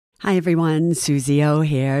Hi everyone, Suze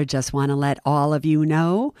here. Just want to let all of you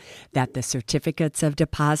know that the certificates of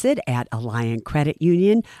deposit at Alliant Credit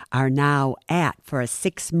Union are now at, for a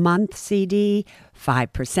 6-month CD,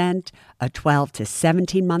 5%, a 12 to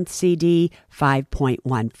 17-month CD,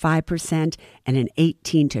 5.15%, and an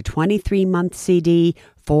 18 to 23-month CD,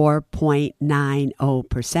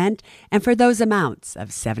 4.90%. And for those amounts of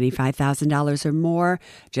 $75,000 or more,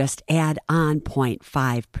 just add on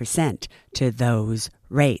 0.5% to those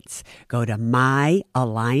rates. Go to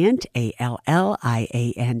myalliant,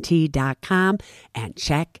 ALLIANT.com and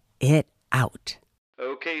check it out.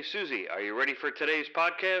 Okay, Susie, are you ready for today's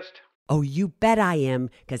podcast? Oh, you bet I am,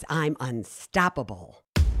 because I'm unstoppable.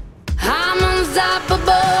 I'm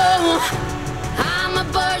unstoppable. I'm a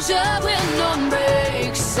Porsche with no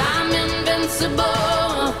brakes. I'm invincible.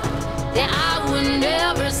 Yeah, I win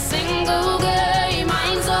every single game.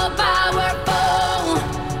 I'm so powerful.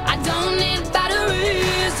 I don't need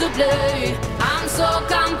batteries to play. I'm so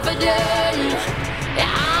confident.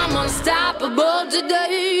 Yeah, I'm unstoppable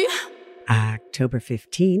today. October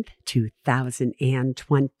 15th,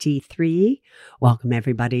 2023. Welcome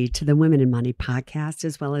everybody to the Women in Money podcast,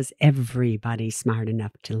 as well as everybody smart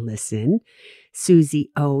enough to listen. Susie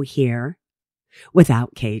O here,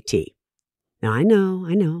 without KT. Now I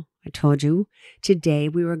know. I told you today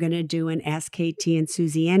we were going to do an Ask KT and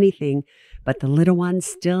Susie anything, but the little one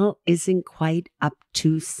still isn't quite up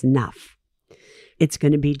to snuff. It's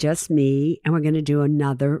going to be just me, and we're going to do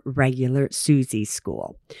another regular Susie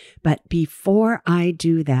school. But before I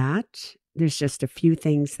do that, there's just a few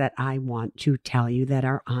things that I want to tell you that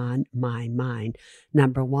are on my mind.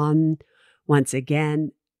 Number one, once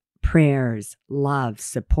again, prayers, love,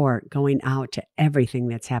 support going out to everything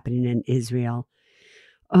that's happening in Israel.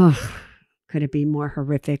 Oh, could it be more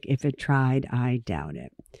horrific if it tried? I doubt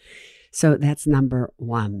it. So that's number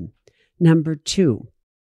one. Number two,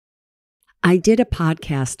 I did a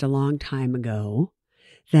podcast a long time ago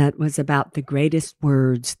that was about the greatest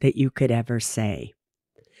words that you could ever say.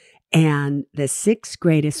 And the 6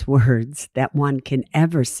 greatest words that one can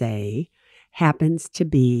ever say happens to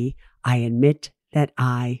be, I admit that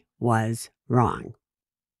I was wrong.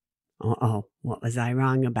 Uh-oh, what was I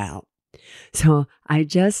wrong about? So I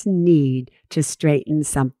just need to straighten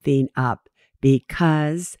something up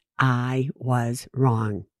because I was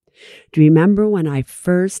wrong. Do you remember when I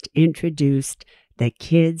first introduced the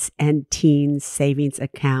kids and teens savings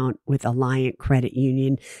account with Alliant Credit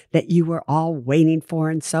Union that you were all waiting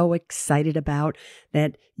for and so excited about,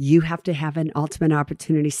 that you have to have an ultimate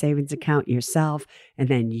opportunity savings account yourself and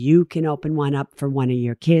then you can open one up for one of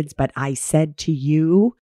your kids? But I said to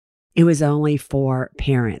you, it was only for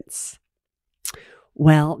parents.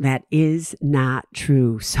 Well, that is not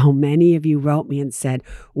true. So many of you wrote me and said,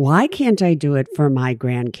 why can't I do it for my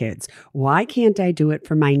grandkids? Why can't I do it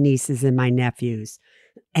for my nieces and my nephews?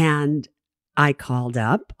 And I called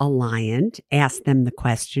up Alliant, asked them the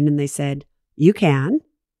question, and they said, you can. And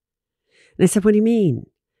I said, what do you mean?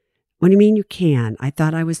 What do you mean you can? I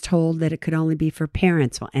thought I was told that it could only be for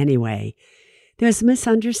parents. Well, anyway, there's a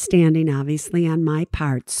misunderstanding, obviously, on my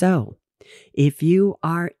part. So if you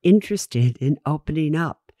are interested in opening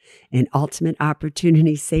up an ultimate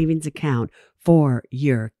opportunity savings account for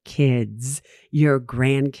your kids, your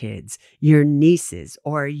grandkids, your nieces,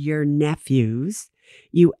 or your nephews,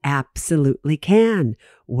 you absolutely can,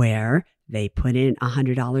 where they put in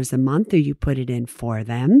 $100 a month or you put it in for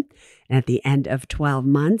them. And at the end of 12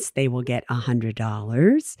 months, they will get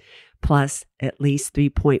 $100 plus at least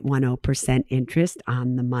 3.10% interest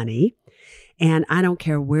on the money. And I don't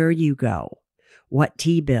care where you go, what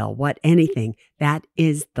T-bill, what anything, that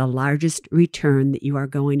is the largest return that you are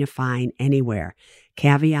going to find anywhere.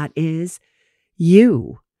 Caveat is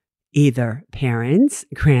you, either parents,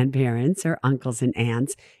 grandparents, or uncles and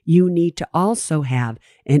aunts, you need to also have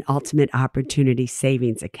an ultimate opportunity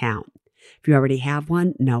savings account. If you already have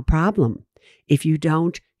one, no problem. If you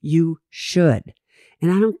don't, you should.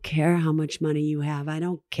 And I don't care how much money you have. I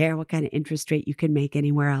don't care what kind of interest rate you can make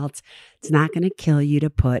anywhere else. It's not going to kill you to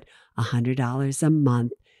put $100 a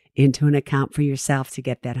month into an account for yourself to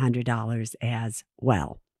get that $100 as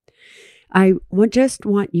well. I just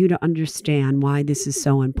want you to understand why this is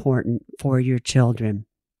so important for your children.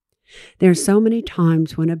 There are so many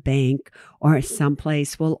times when a bank or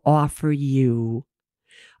someplace will offer you,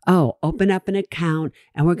 oh, open up an account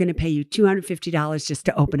and we're going to pay you $250 just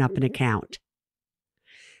to open up an account.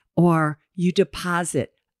 Or you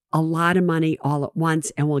deposit a lot of money all at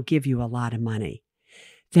once and we'll give you a lot of money.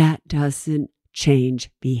 That doesn't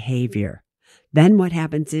change behavior. Then what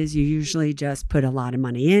happens is you usually just put a lot of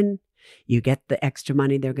money in, you get the extra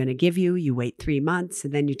money they're going to give you, you wait 3 months,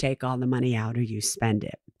 and then you take all the money out or you spend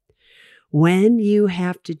it. When you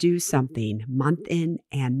have to do something month in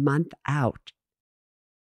and month out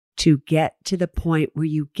to get to the point where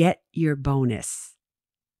you get your bonus,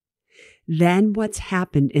 then what's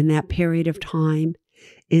happened in that period of time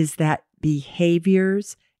is that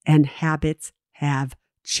behaviors and habits have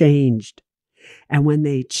changed. And when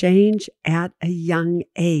they change at a young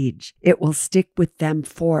age, it will stick with them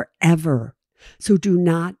forever. So do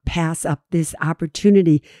not pass up this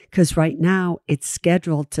opportunity, because right now it's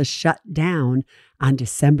scheduled to shut down on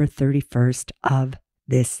December 31st of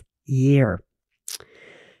this year.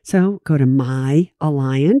 So go to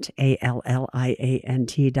myalliant, ALLIANT.com.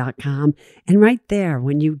 And right there,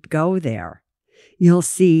 when you go there, you'll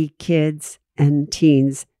see kids and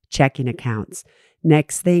teens checking accounts.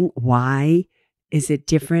 Next thing, why is it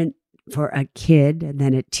different for a kid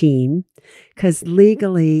than a teen? Because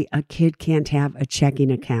legally, a kid can't have a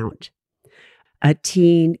checking account. A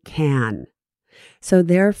teen can. So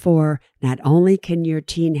therefore, not only can your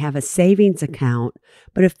teen have a savings account,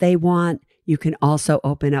 but if they want, you can also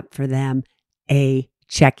open up for them a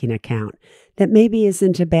checking account. That maybe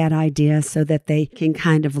isn't a bad idea, so that they can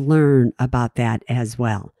kind of learn about that as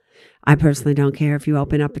well. I personally don't care if you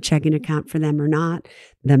open up a checking account for them or not.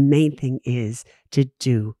 The main thing is to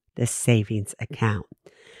do the savings account.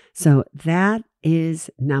 So that is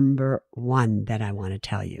number one that I want to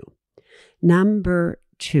tell you. Number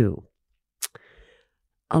two,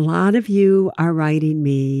 a lot of you are writing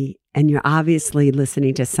me, and you're obviously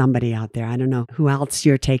listening to somebody out there. I don't know who else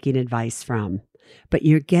you're taking advice from, but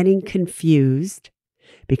you're getting confused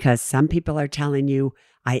because some people are telling you,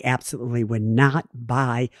 I absolutely would not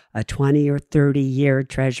buy a 20 or 30-year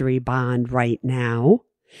treasury bond right now.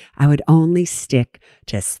 I would only stick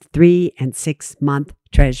to 3 and 6 month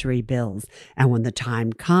treasury bills. And when the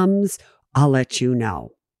time comes, I'll let you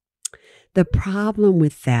know. The problem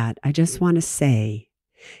with that, I just want to say,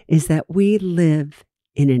 is that we live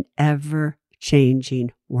in an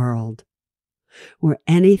ever-changing world where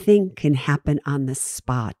anything can happen on the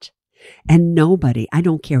spot. And nobody, I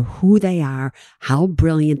don't care who they are, how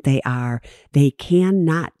brilliant they are, they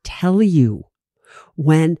cannot tell you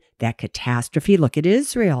when that catastrophe, look at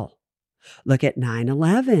Israel, look at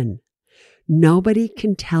 9/11. Nobody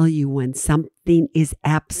can tell you when something is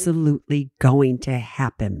absolutely going to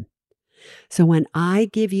happen. So when I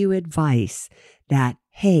give you advice that,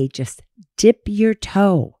 hey, just dip your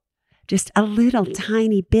toe, just a little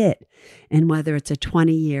tiny bit, and whether it's a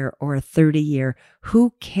 20-year or a 30-year,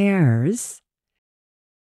 who cares?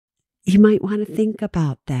 You might want to think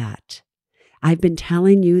about that. I've been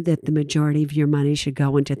telling you that the majority of your money should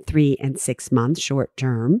go into 3 and 6 months short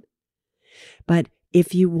term. But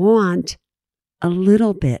if you want a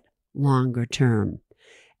little bit longer term,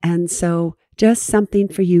 and so just something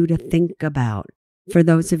for you to think about. For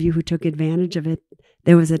those of you who took advantage of it,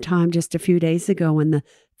 there was a time just a few days ago when the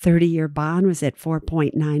 30-year bond was at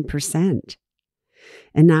 4.9%.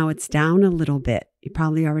 And now it's down a little bit. You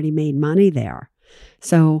probably already made money there.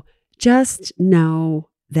 So just know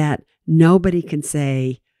that nobody can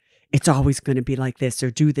say it's always going to be like this or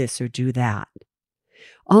do that.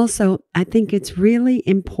 Also, I think it's really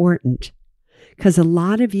important because a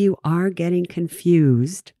lot of you are getting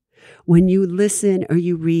confused when you listen or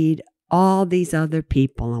you read all these other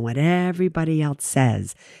people and what everybody else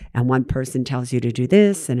says. And one person tells you to do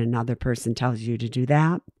this and another person tells you to do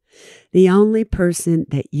that. The only person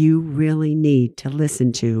that you really need to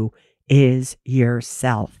listen to is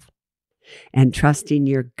yourself and trusting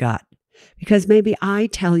your gut. Because maybe I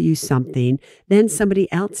tell you something, then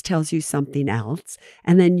somebody else tells you something else,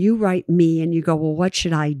 and then you write me and you go, well, what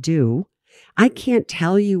should I do? I can't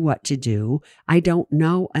tell you what to do. I don't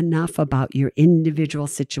know enough about your individual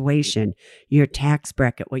situation, your tax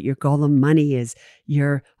bracket, what your goal of money is,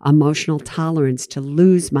 your emotional tolerance to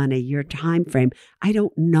lose money, your time frame. I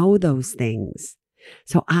don't know those things.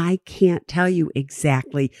 So I can't tell you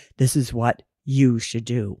exactly this is what you should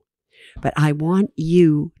do. But I want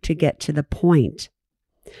you to get to the point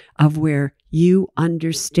of where you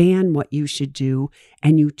understand what you should do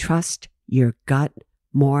and you trust your gut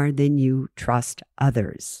more than you trust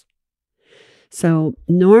others. So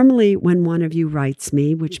normally when one of you writes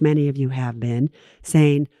me, which many of you have been,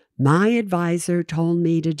 saying, my advisor told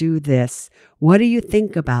me to do this. What do you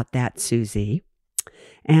think about that, Suze?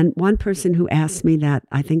 And one person who asked me that,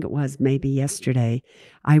 I think it was maybe yesterday,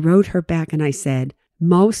 I wrote her back and I said,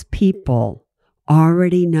 most people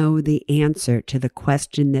already know the answer to the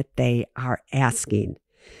question that they are asking.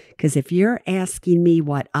 Because if you're asking me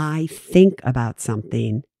what I think about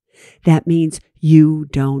something, that means you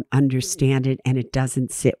don't understand it and it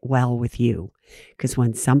doesn't sit well with you. Because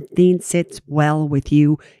when something sits well with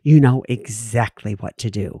you, you know exactly what to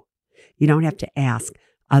do. You don't have to ask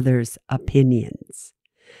others' opinions.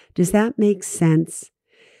 Does that make sense?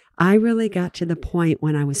 I really got to the point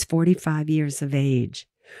when I was 45 years of age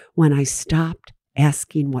when I stopped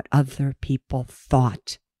asking what other people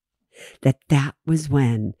thought. That was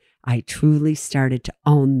when I truly started to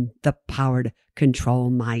own the power to control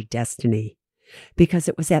my destiny. Because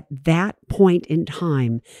it was at that point in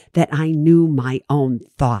time that I knew my own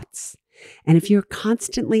thoughts. And if you're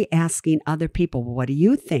constantly asking other people, well, what do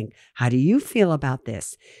you think? How do you feel about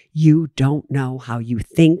this? You don't know how you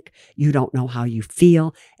think. You don't know how you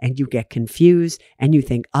feel. And you get confused and you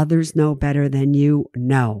think others know better than you.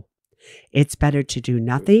 No, it's better to do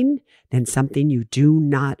nothing than something you do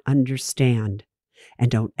not understand.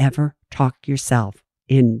 And don't ever talk yourself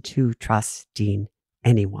into trusting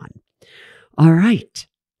anyone. All right,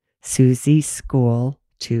 Suze School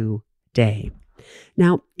today.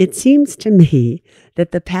 Now, it seems to me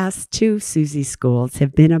that the past 2 Suze Schools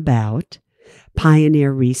have been about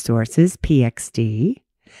Pioneer Resources, PXD,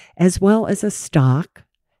 as well as a stock,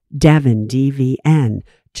 Devon, DVN,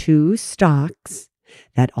 2 stocks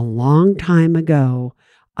that a long time ago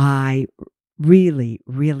I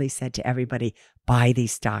really said to everybody, buy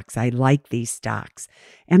these stocks. I like these stocks.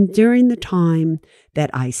 And during the time that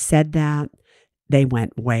I said that, they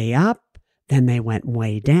went way up, then they went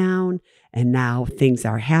way down, and now things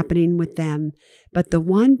are happening with them. But the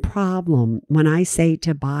one problem when I say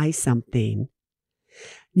to buy something,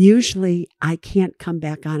 usually I can't come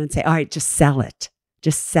back on and say, all right, just sell it.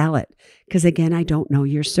 Just sell it. Because again, I don't know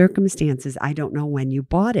your circumstances. I don't know when you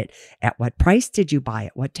bought it. At what price did you buy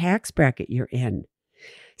it? What tax bracket you're in?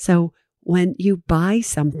 So when you buy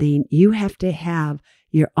something, you have to have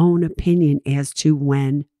your own opinion as to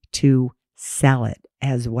when to sell it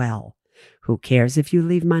as well. Who cares if you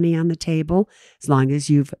leave money on the table as long as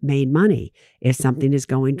you've made money? If something is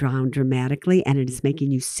going down dramatically and it is making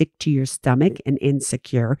you sick to your stomach and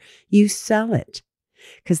insecure, you sell it.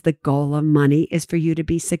 Because the goal of money is for you to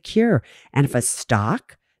be secure. And if a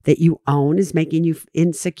stock that you own is making you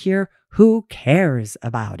insecure, who cares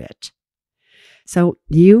about it? So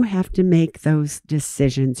you have to make those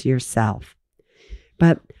decisions yourself.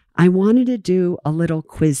 But I wanted to do a little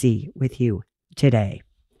quizzy with you today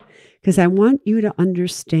because I want you to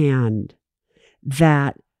understand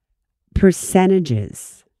that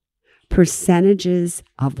percentages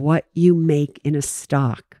of what you make in a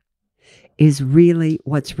stock is really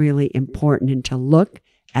what's really important, and to look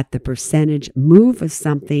at the percentage move of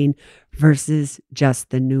something versus just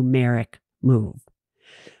the numeric move.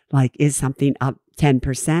 Like, is something up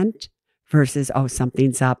 10% versus,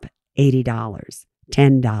 something's up $80,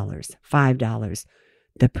 $10, $5.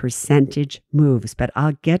 The percentage moves, but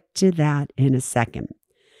I'll get to that in a second.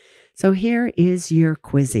 So here is your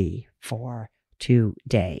quizzy for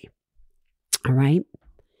today. All right.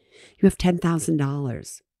 You have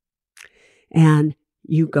 $10,000 and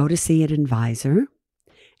you go to see an advisor.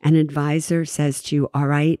 An advisor says to you, all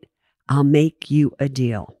right, I'll make you a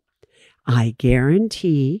deal. I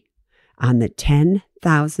guarantee on the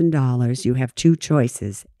 $10,000, you have 2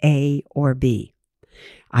 choices, A or B.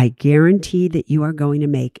 I guarantee that you are going to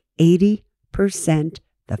make 80%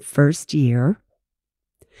 the first year,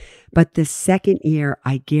 but the second year,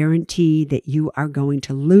 I guarantee that you are going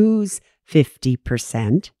to lose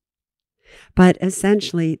 50%, but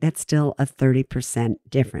essentially that's still a 30%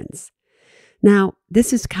 difference. Now,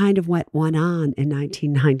 this is kind of what went on in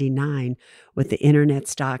 1999 with the internet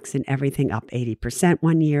stocks and everything up 80%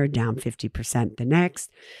 one year, down 50% the next.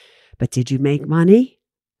 But did you make money?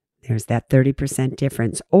 There's that 30%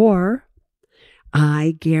 difference. Or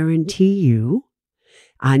I guarantee you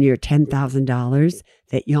on your $10,000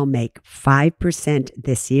 that you'll make 5%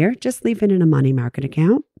 this year. Just leave it in a money market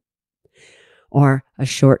account or a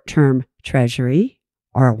short-term treasury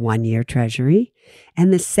or a 1-year treasury.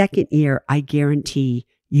 And the second year, I guarantee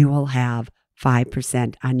you will have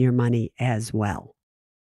 5% on your money as well.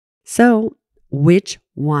 So which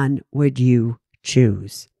one would you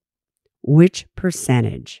choose? Which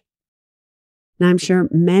percentage? Now, I'm sure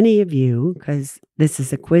many of you, because this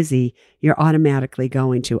is a quizzy, you're automatically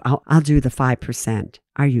going to, I'll do the 5%.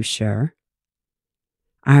 Are you sure?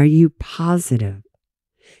 Are you positive?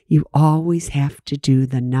 You always have to do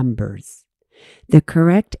the numbers. The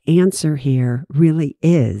correct answer here really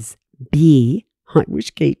is B. I wish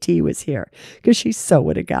KT was here because she so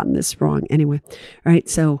would have gotten this wrong. Anyway, all right,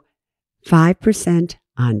 so 5%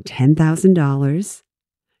 on $10,000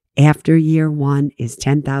 after year 1 is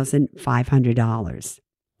 $10,500.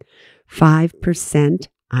 5%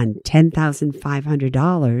 on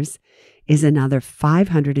 $10,500 is another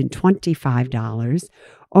 $525,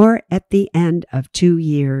 or at the end of 2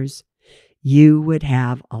 years, you would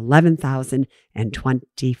have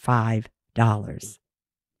 $11,025.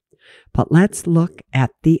 But let's look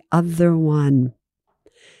at the other one.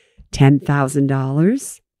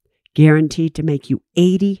 $10,000, guaranteed to make you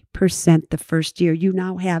 80% the first year. You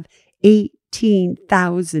now have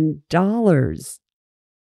 $18,000.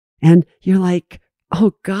 And you're like,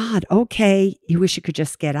 oh God, okay, you wish you could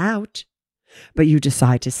just get out, but you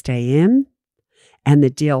decide to stay in. And the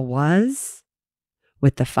deal was,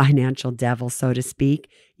 with the financial devil, so to speak,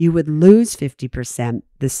 you would lose 50%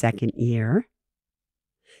 the second year.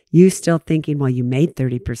 You still thinking, well, you made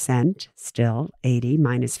 30%, still 80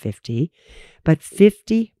 minus 50, but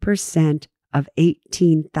 50% of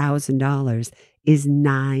 $18,000 is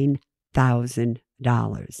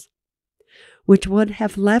 $9,000, which would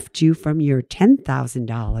have left you from your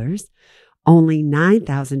 $10,000 only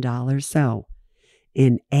 $9,000. So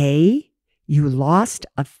in A, you lost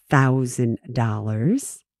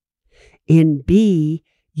 $1,000. In B,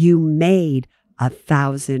 you made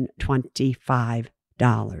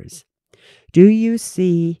 $1,025. Do you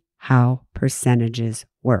see how percentages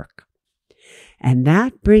work? And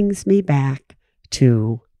that brings me back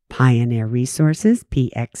to Pioneer Resources,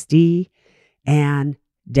 PXD, and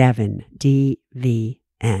Devon,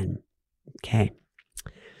 DVN. Okay.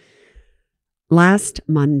 Last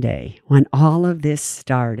Monday, when all of this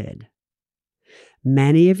started,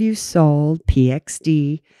 many of you sold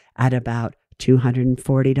PXD at about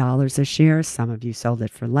 $240 a share. Some of you sold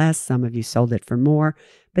it for less. Some of you sold it for more.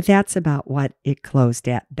 But that's about what it closed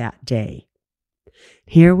at that day.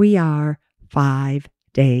 Here we are 5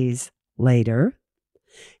 days later.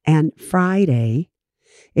 And Friday,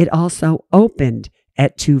 it also opened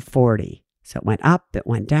at $240. So it went up, it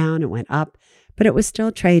went down, it went up. But it was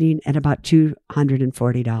still trading at about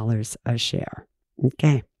 $240 a share.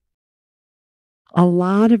 Okay. A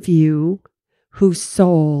lot of you who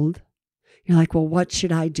sold, you're like, well, what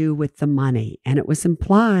should I do with the money? And it was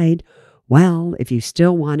implied, well, if you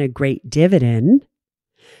still want a great dividend,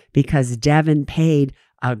 because Devon paid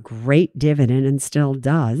a great dividend and still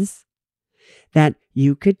does, that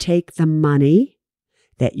you could take the money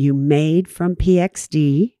that you made from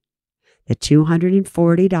PXD, the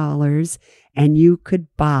 $240, and you could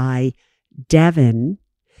buy Devon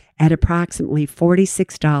at approximately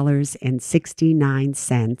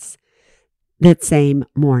 $46.69 that same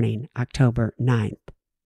morning, October 9th.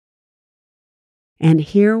 And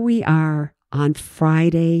here we are on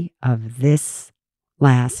Friday of this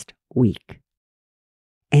last week.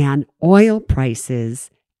 And oil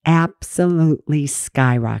prices absolutely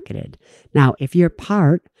skyrocketed. Now, if you're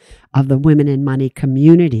part of the Women in Money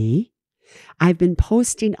community, I've been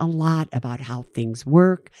posting a lot about how things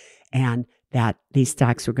work and that these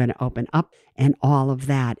stocks were going to open up and all of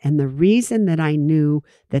that. And the reason that I knew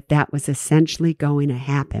that that was essentially going to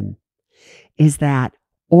happen is that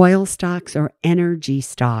oil stocks or energy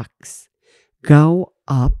stocks go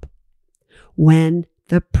up when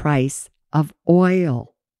the price of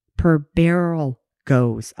oil per barrel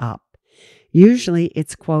goes up. Usually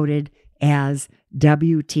it's quoted as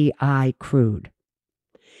WTI crude.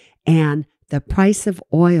 And the price of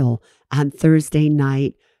oil on Thursday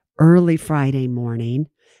night, early Friday morning,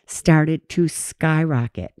 started to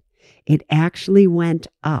skyrocket. It actually went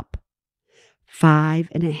up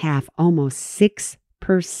 5.5%, almost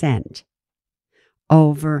 6%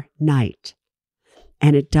 overnight.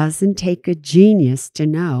 And it doesn't take a genius to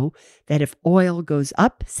know that if oil goes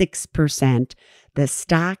up 6%, the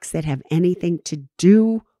stocks that have anything to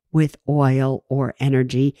do with oil or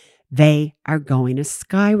energy, they are going to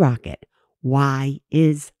skyrocket. Why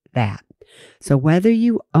is that? So whether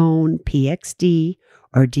you own PXD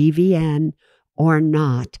or DVN or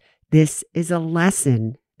not, this is a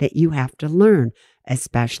lesson that you have to learn,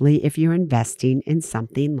 especially if you're investing in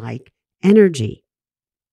something like energy.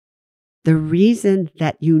 The reason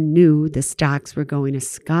that you knew the stocks were going to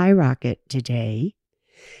skyrocket today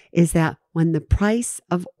is that when the price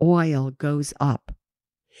of oil goes up,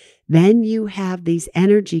 then you have these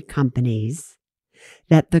energy companies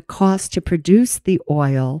that the cost to produce the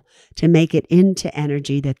oil to make it into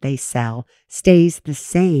energy that they sell stays the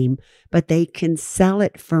same, but they can sell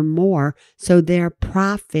it for more, so their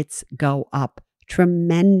profits go up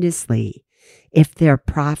tremendously. If their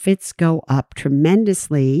profits go up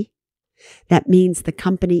tremendously, that means the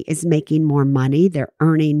company is making more money, they're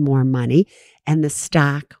earning more money, and the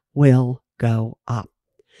stock will go up.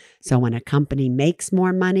 So when a company makes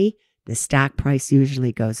more money, the stock price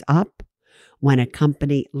usually goes up. When a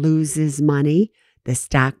company loses money, the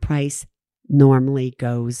stock price normally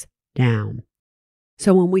goes down.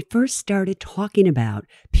 So when we first started talking about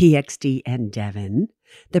PXD and Devon,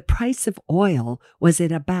 the price of oil was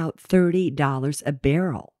at about $30 a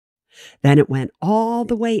barrel. Then it went all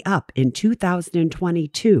the way up in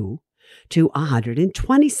 2022 to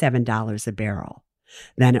 $127 a barrel.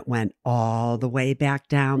 Then it went all the way back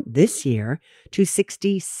down this year to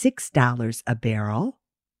 $66 a barrel.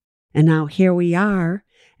 And now here we are,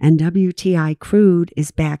 and WTI crude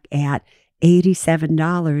is back at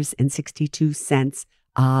 $87.62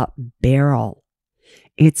 a barrel.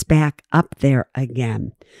 It's back up there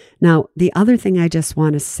again. Now, the other thing I just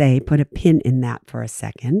want to say, put a pin in that for a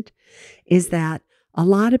second, is that a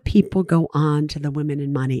lot of people go on to the Women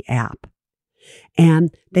in Money app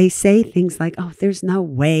and they say things like, oh, there's no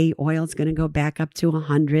way oil's going to go back up to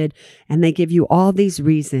 100. And they give you all these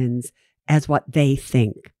reasons as what they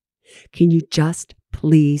think. Can you just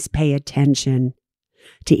please pay attention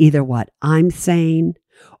to either what I'm saying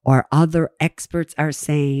or other experts are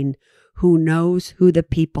saying? Who knows who the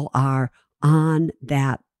people are on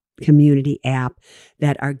that community app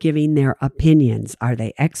that are giving their opinions? Are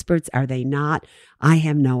they experts? Are they not? I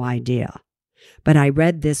have no idea. But I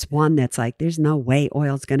read this one that's like, there's no way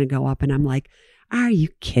oil's going to go up. And I'm like, are you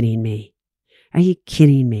kidding me? Are you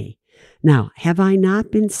kidding me? Now, have I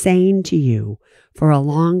not been saying to you for a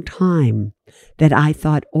long time that I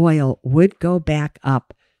thought oil would go back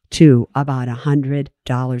up to about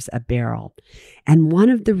 $100 a barrel? And one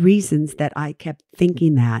of the reasons that I kept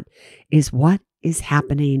thinking that is what is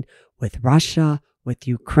happening with Russia, with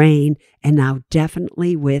Ukraine, and now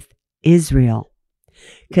definitely with Israel.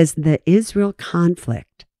 Because the Israel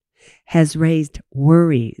conflict has raised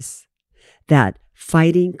worries that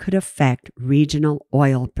fighting could affect regional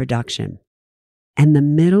oil production. And the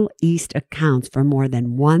Middle East accounts for more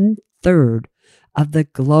than 1/3 of the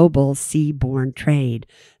global seaborne trade,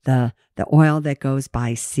 the oil that goes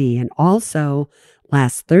by sea. And also,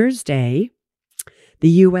 last Thursday, the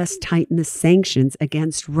U.S. tightened the sanctions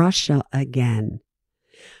against Russia again.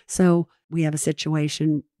 So we have a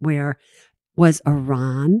situation where, was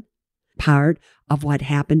Iran part of what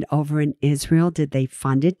happened over in Israel? Did they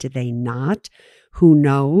fund it? Did they not? Who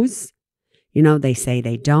knows? You know, they say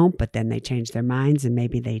they don't, but then they change their minds and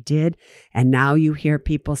maybe they did. And now you hear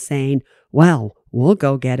people saying, well, we'll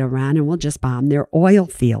go get Iran and we'll just bomb their oil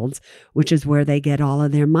fields, which is where they get all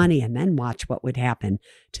of their money. And then watch what would happen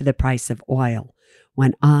to the price of oil.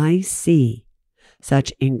 When I see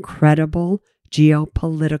such incredible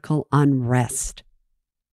geopolitical unrest,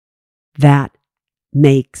 that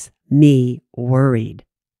makes me worried.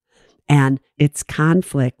 And it's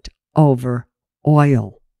conflict over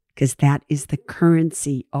oil, because that is the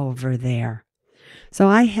currency over there. So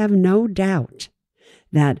I have no doubt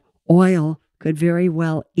that oil could very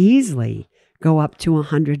well easily go up to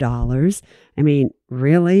 $100. I mean,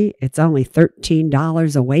 really, it's only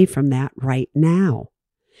 $13 away from that right now.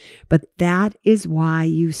 But that is why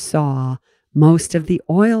you saw most of the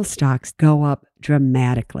oil stocks go up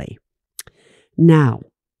dramatically. Now,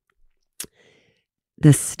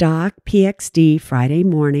 the stock PXD Friday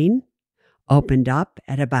morning opened up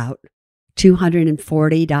at about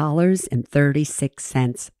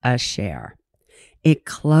 $240.36 a share. It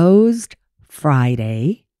closed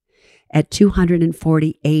Friday at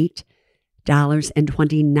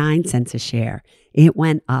 $248.29 a share. It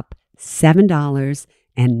went up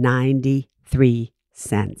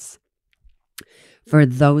 $7.93. For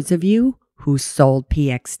those of you who sold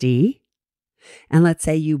PXD, and let's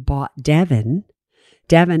say you bought Devon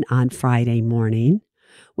on Friday morning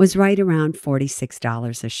was right around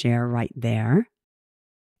 $46 a share right there.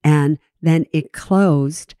 And then it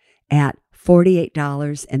closed at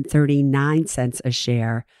 $48.39 a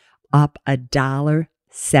share, up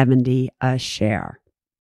 $1.70 a share.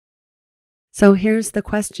 So here's the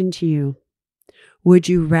question to you. Would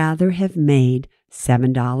you rather have made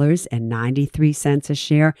 $7.93 a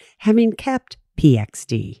share having kept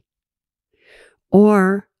PXD?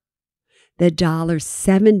 Or the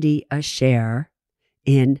 $1.70 a share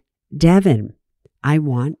in Devon? I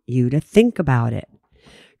want you to think about it.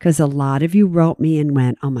 Because a lot of you wrote me and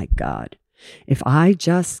went, oh my God, if I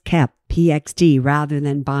just kept PXD rather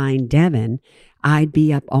than buying Devon, I'd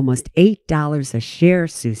be up almost $8 a share,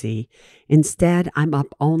 Suze. Instead, I'm up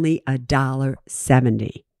only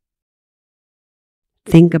 $1.70.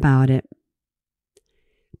 Think about it.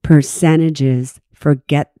 Percentages,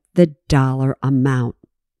 forget the dollar amount.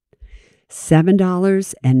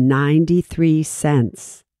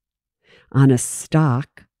 $7.93 on a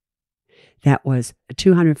stock that was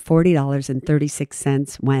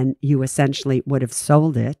 $240.36 when you essentially would have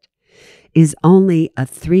sold it is only a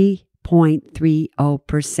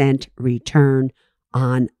 3.30% return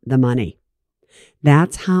on the money.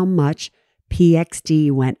 That's how much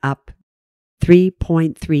PXD went up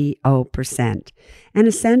 3.30%. And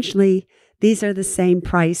essentially, these are the same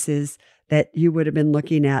prices that you would have been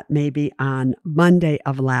looking at maybe on Monday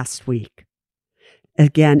of last week.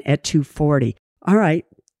 Again, at $2.40. All right,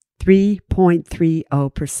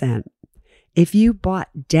 3.30%. If you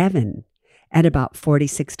bought Devon at about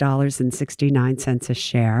 $46.69 a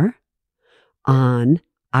share on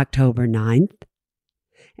October 9th,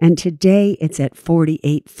 and today it's at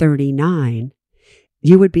 $48.39,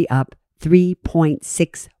 you would be up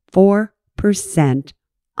 3.64%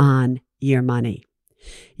 on your money.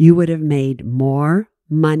 You would have made more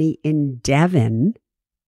money in Devon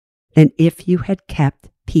than if you had kept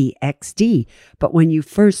PXD. But when you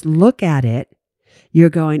first look at it, you're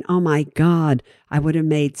going, oh my God, I would have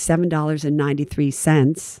made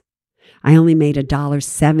 $7.93. I only made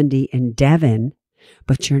 $1.70 in Devon,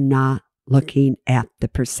 but you're not looking at the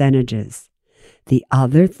percentages. The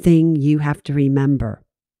other thing you have to remember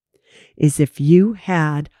is if you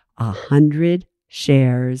had 100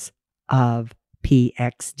 shares of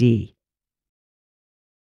PXD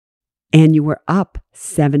and you were up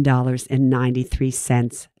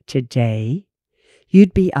 $7.93 today,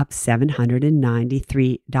 you'd be up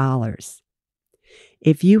 $793.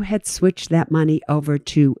 If you had switched that money over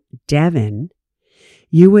to Devon,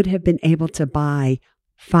 you would have been able to buy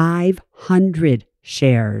 500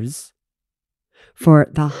 shares for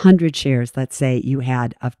the 100 shares, let's say, you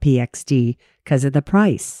had of PXD because of the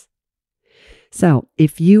price. So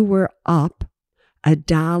if you were up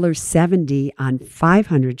 $1.70 on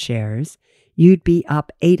 500 shares, you'd be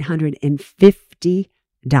up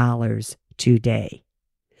 $850 today.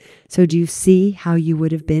 So do you see how you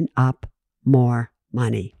would have been up more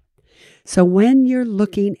money? So when you're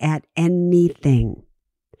looking at anything,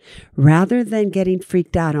 rather than getting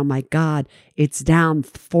freaked out, oh my God, it's down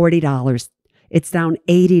 $40, it's down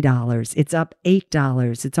 $80, it's up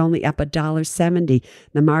 $8, it's only up $1.70,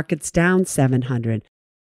 the market's down $700.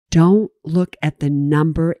 Don't look at the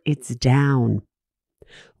number it's down.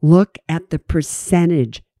 Look at the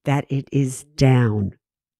percentage that it is down.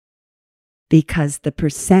 Because the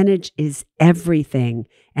percentage is everything,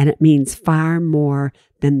 and it means far more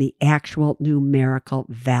than the actual numerical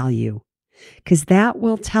value. Because that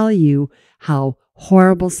will tell you how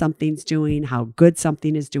horrible something's doing, how good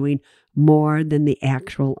something is doing, more than the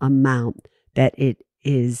actual amount that it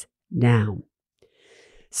is down.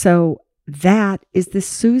 So that is the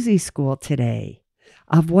Suze School today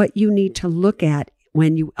of what you need to look at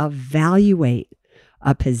when you evaluate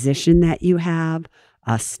a position that you have,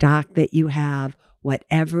 a stock that you have,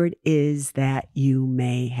 whatever it is that you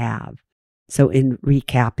may have. So in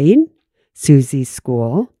recapping, Suze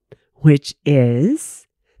School, which is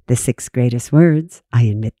the 6 greatest words, I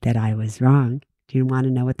admit that I was wrong. Do you want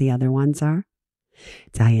to know what the other ones are?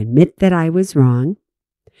 It's I admit that I was wrong.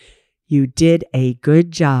 You did a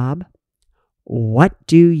good job. What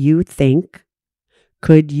do you think?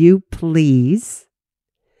 Could you please?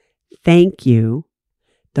 Thank you.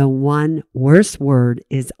 The one worst word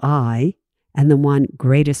is I, and the one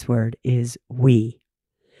greatest word is we.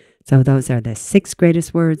 So those are the 6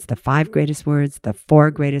 greatest words, the 5 greatest words, the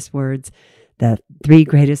 4 greatest words, the 3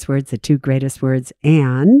 greatest words, the 2 greatest words,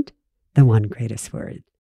 and the 1 greatest word.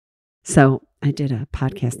 So I did a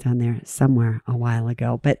podcast on there somewhere a while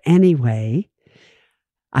ago. But anyway,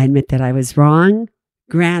 I admit that I was wrong.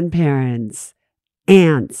 Grandparents,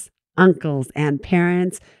 aunts, uncles, and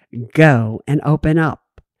parents, go and open up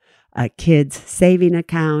a kid's saving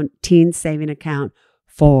account, teen saving account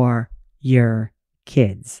for your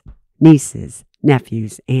kids, nieces,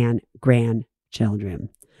 nephews, and grandchildren.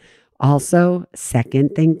 Also,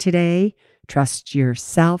 second thing today, trust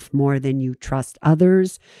yourself more than you trust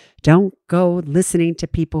others. Don't go listening to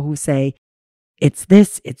people who say, it's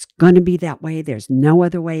this, it's going to be that way. There's no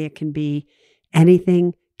other way it can be.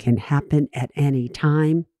 Anything can happen at any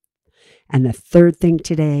time. And the third thing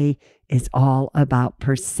today is all about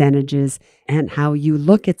percentages and how you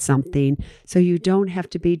look at something so you don't have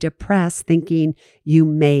to be depressed thinking you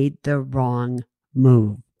made the wrong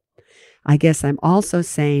move. I guess I'm also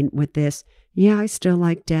saying with this, yeah, I still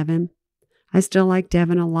like Devon. I still like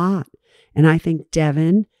Devon a lot. And I think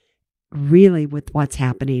Devon, really with what's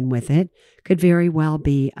happening with it, could very well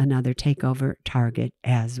be another takeover target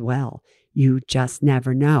as well. You just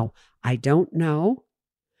never know. I don't know,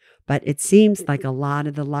 but it seems like a lot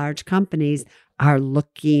of the large companies are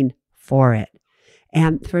looking for it.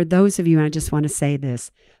 And for those of you, and I just want to say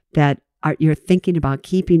this, that you're thinking about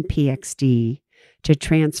keeping PXD to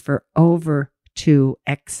transfer over to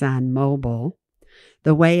ExxonMobil,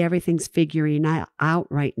 the way everything's figuring out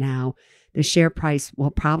right now, the share price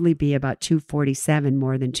will probably be about $247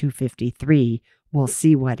 more than $253 we'll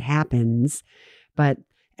see what happens. But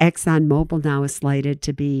ExxonMobil now is slated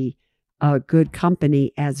to be a good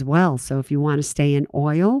company as well. So if you want to stay in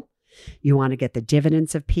oil, you want to get the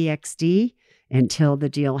dividends of PXD until the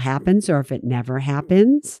deal happens, or if it never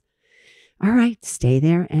happens, all right, stay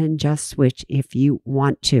there and just switch if you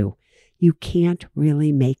want to. You can't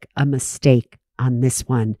really make a mistake on this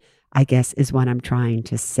one, I guess is what I'm trying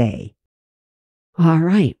to say. All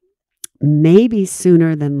right, maybe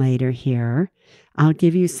sooner than later here, I'll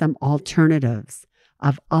give you some alternatives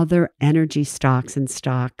of other energy stocks and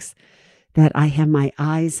stocks that I have my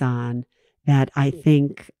eyes on that I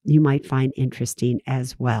think you might find interesting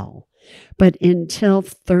as well. But until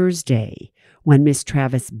Thursday, when Miss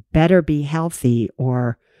Travis better be healthy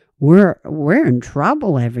or we're in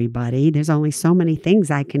trouble, everybody. There's only so many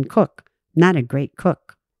things I can cook. I'm not a great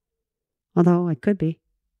cook. Although I could be.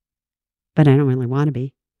 But I don't really want to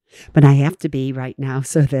be. But I have to be right now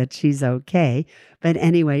so that she's okay. But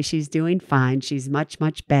anyway, she's doing fine. She's much,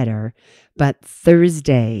 much better. But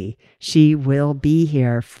Thursday, she will be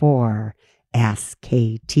here for Ask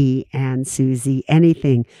KT and Susie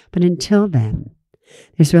anything. But until then,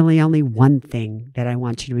 there's really only one thing that I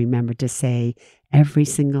want you to remember to say every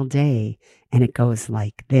single day. And it goes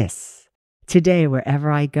like this. Today,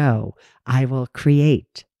 wherever I go, I will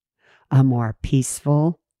create a more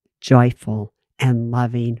peaceful, joyful, and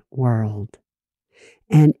loving world.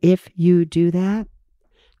 And if you do that,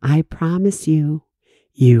 I promise you,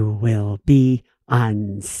 you will be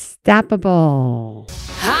unstoppable.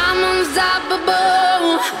 I'm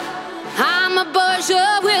unstoppable. I'm a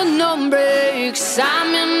Porsche with no brakes.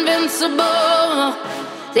 I'm invincible.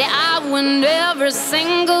 Say I win every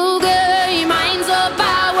single game. I'm so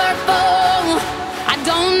powerful. I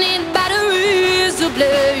don't need batteries to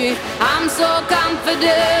play. I'm so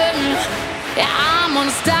confident. Yeah, I'm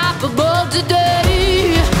unstoppable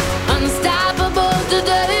today. Unstoppable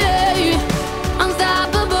today.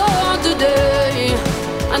 Unstoppable today.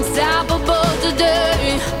 Unstoppable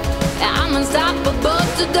today. Yeah, I'm unstoppable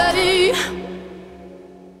today.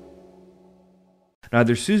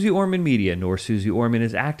 Neither Suze Orman Media nor Suze Orman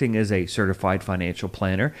is acting as a certified financial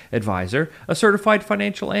planner, advisor, a certified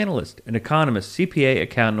financial analyst, an economist, CPA,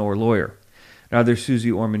 accountant, or lawyer. Neither Suze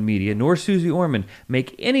Orman Media nor Suze Orman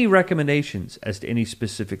make any recommendations as to any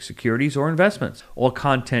specific securities or investments. All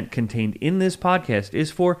content contained in this podcast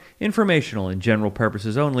is for informational and general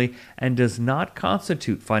purposes only and does not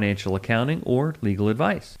constitute financial accounting or legal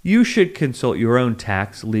advice. You should consult your own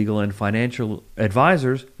tax, legal, and financial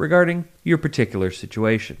advisors regarding your particular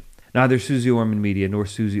situation. Neither Suze Orman Media nor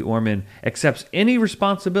Suze Orman accepts any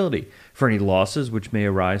responsibility for any losses which may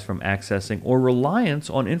arise from accessing or reliance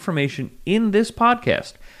on information in this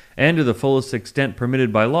podcast. And to the fullest extent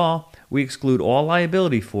permitted by law, we exclude all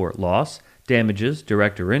liability for loss, damages,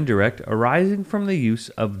 direct or indirect, arising from the use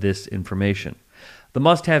of this information. The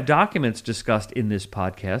must-have documents discussed in this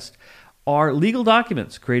podcast are legal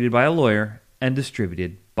documents created by a lawyer and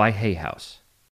distributed by Hay House.